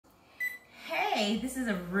say this is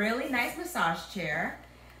a really nice massage chair.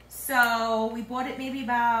 So we bought it maybe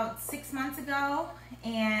about 6 months ago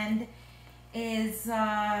and is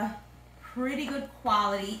pretty good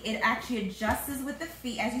quality. It actually adjusts with the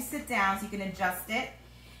feet as you sit down, so you can adjust it.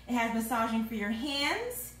 It has massaging for your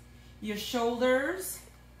hands, your shoulders,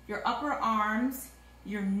 your upper arms,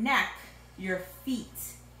 your neck, your feet.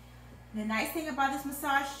 The nice thing about this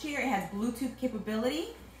massage chair, it has Bluetooth capability,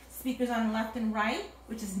 speakers on the left and right,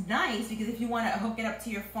 which is nice because if you want to hook it up to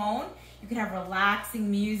your phone, you can have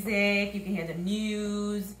relaxing music, you can hear the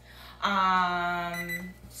news,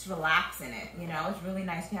 just relax in it, you know. It's really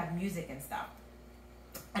nice to have music and stuff.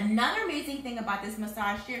 Another amazing thing about this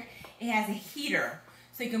massage chair, it has a heater.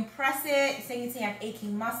 So you can press it, say you have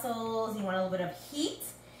aching muscles, you want a little bit of heat,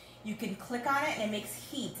 you can click on it and it makes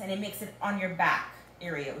heat and it makes it on your back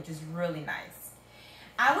area, which is really nice.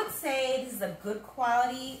 I would say this is a good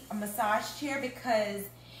quality massage chair because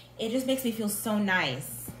it just makes me feel so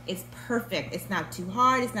nice. It's perfect. It's not too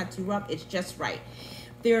hard, it's not too rough, it's just right.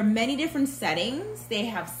 There are many different settings. They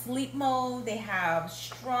have sleep mode, they have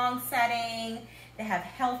strong setting, they have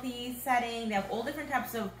healthy setting, they have all different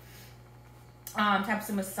types of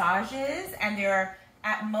massages, and they're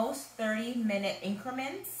at most 30-minute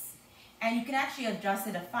increments, and you can actually adjust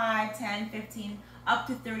it to 5, 10, 15, up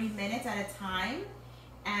to 30 minutes at a time,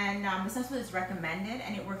 and that's what is recommended,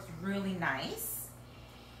 and it works really nice.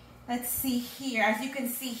 Let's see here. As you can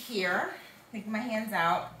see here, take my hands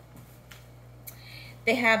out,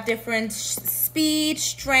 they have different speed,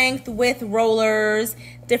 strength, width, rollers,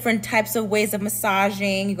 different types of ways of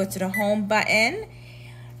massaging. You go to the home button.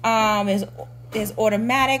 There's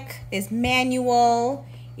automatic, there's manual,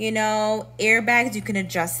 you know, airbags, you can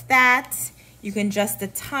adjust that. You can adjust the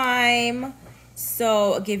time.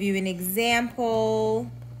 So I'll give you an example.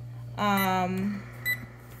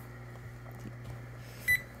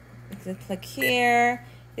 Click here.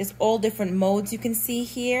 There's all different modes you can see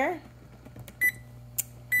here.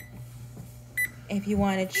 If you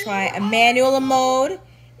want to try a manual mode,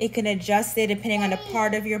 it can adjust it depending on the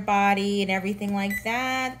part of your body and everything like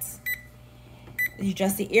that. You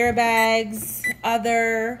adjust the airbags,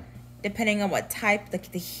 depending on what type,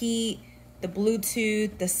 the heat, the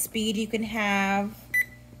Bluetooth, the speed you can have.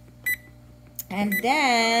 And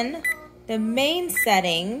then the main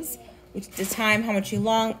settings, which is the time,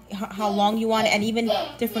 how long you want it, and even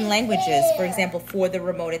different languages, for example, for the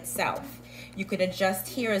remote itself. You could adjust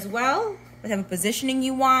here as well, whatever positioning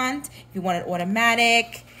you want. If you want it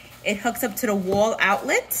automatic, it hooks up to the wall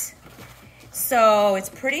outlet. So it's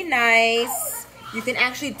pretty nice. You can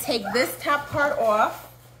actually take this top part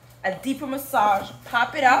off, a deeper massage,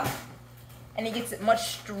 pop it up, and it gets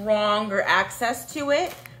much stronger access to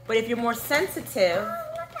it. But if you're more sensitive,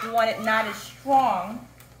 you want it not as strong,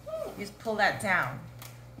 you just pull that down.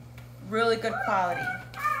 Really good quality.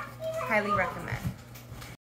 Highly recommend.